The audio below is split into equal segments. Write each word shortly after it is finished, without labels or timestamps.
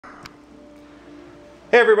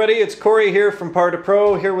Hey everybody, it's Corey here from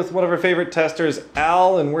Par2Pro, here with one of our favorite testers,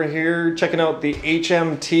 Al, and we're here checking out the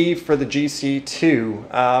HMT for the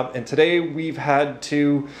GC2. And today we've had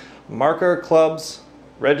to mark our clubs,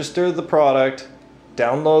 register the product,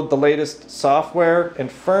 download the latest software and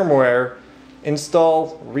firmware,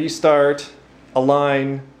 install, restart,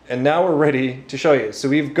 align, and now we're ready to show you. So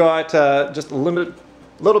we've got just a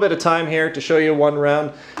little bit of time here to show you one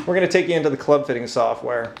round. We're going to take you into the club fitting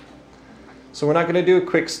software. So we're not going to do a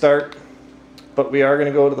quick start, but we are going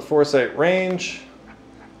to go to the Foresight range.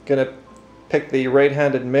 Going to pick the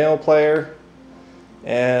right-handed male player,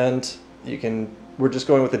 and we're just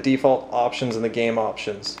going with the default options and the game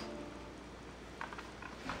options.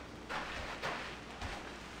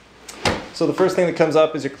 So the first thing that comes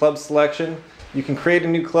up is your club selection. You can create a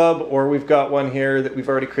new club, or we've got one here that we've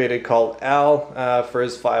already created called Al for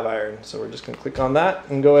his 5-iron. So we're just going to click on that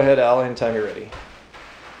and go ahead, Al, anytime you're ready.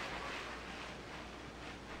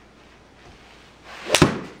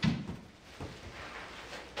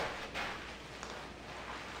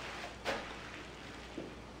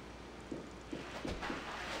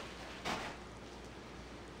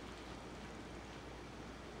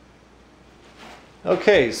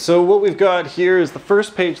 Okay, so what we've got here is the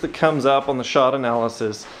first page that comes up on the shot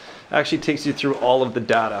analysis actually takes you through all of the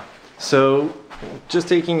data. So just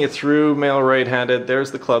taking you through male right-handed,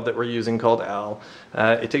 there's the club that we're using called Al.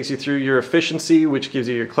 It takes you through your efficiency, which gives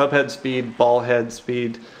you your club head speed, ball head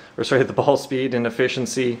speed, or sorry, the ball speed and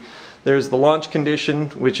efficiency. There's the launch condition,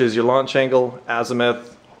 which is your launch angle,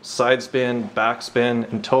 azimuth, side spin, back spin,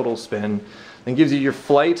 and total spin. Then gives you your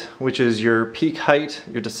flight, which is your peak height,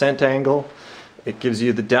 your descent angle. It gives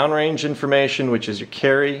you the downrange information, which is your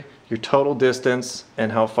carry, your total distance,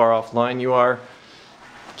 and how far offline you are.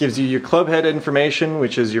 It gives you your club head information,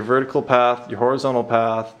 which is your vertical path, your horizontal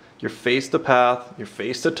path, your face to path, your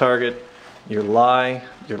face to target, your lie,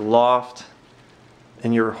 your loft,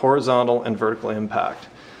 and your horizontal and vertical impact.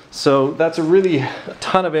 So that's a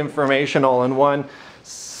ton of information all in one.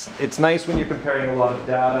 It's nice when you're comparing a lot of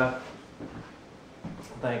data.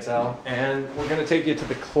 Thanks, Al. And we're going to take you to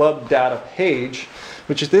the club data page,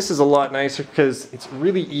 this is a lot nicer because it's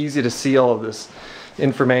really easy to see all of this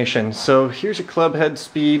information. So here's your club head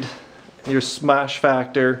speed, your smash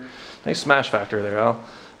factor. Nice smash factor there, Al.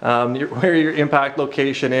 Where your impact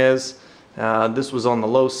location is. This was on the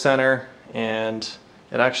low center, and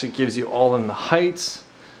it actually gives you all in the heights,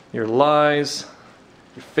 your lies,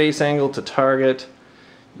 your face angle to target,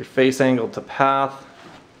 your face angle to path.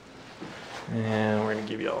 And we're going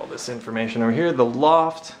to give you all this information over here. The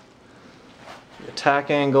loft, the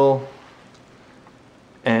attack angle,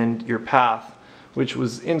 and your path, which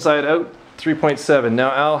was inside out 3.7.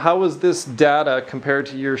 Now Al, how was this data compared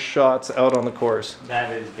to your shots out on the course?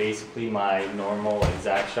 That is basically my normal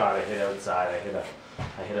exact shot I hit outside. I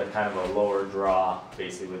hit a kind of a lower draw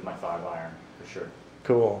basically with my 5-iron for sure.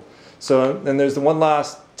 Cool. So then there's the one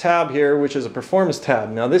last tab here, which is a performance tab.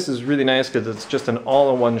 Now this is really nice because it's just an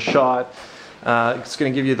all-in-one shot. It's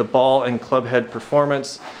going to give you the ball and club head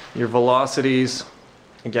performance, your velocities,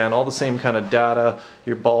 again all the same kind of data,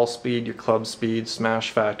 your ball speed, your club speed,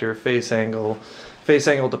 smash factor, face angle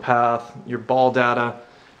to path, your ball data,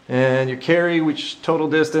 and your carry, which total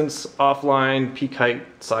distance, offline, peak height,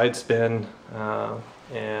 side spin,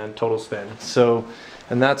 and total spin. So,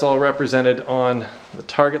 and that's all represented on the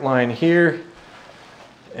target line here,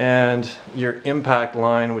 and your impact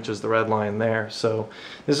line, which is the red line there. So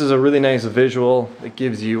this is a really nice visual that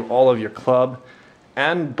gives you all of your club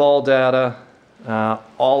and ball data,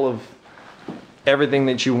 all of everything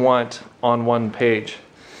that you want on one page.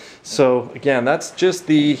 So again, that's just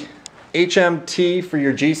the HMT for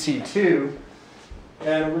your GC2,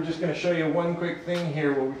 and we're just going to show you one quick thing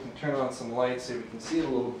here where we can turn on some lights so we can see it a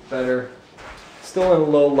little better. Still in a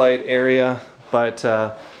low light area, but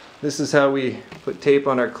this is how we put tape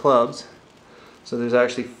on our clubs. So there's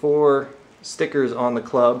actually 4 stickers on the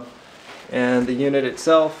club, and the unit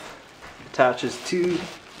itself attaches to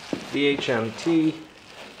the HMT,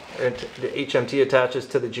 the HMT attaches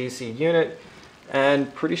to the GC unit,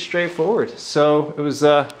 and pretty straightforward. So it was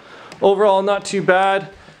overall not too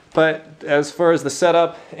bad, but as far as the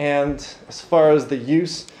setup and as far as the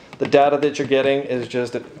use, the data that you're getting is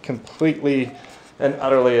just a completely and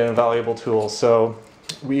utterly invaluable tool. So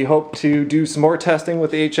we hope to do some more testing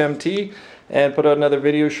with the HMT and put out another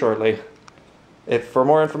video shortly. For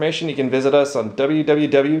more information, you can visit us on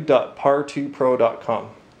www.par2pro.com.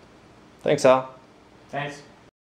 Thanks, Al. Thanks.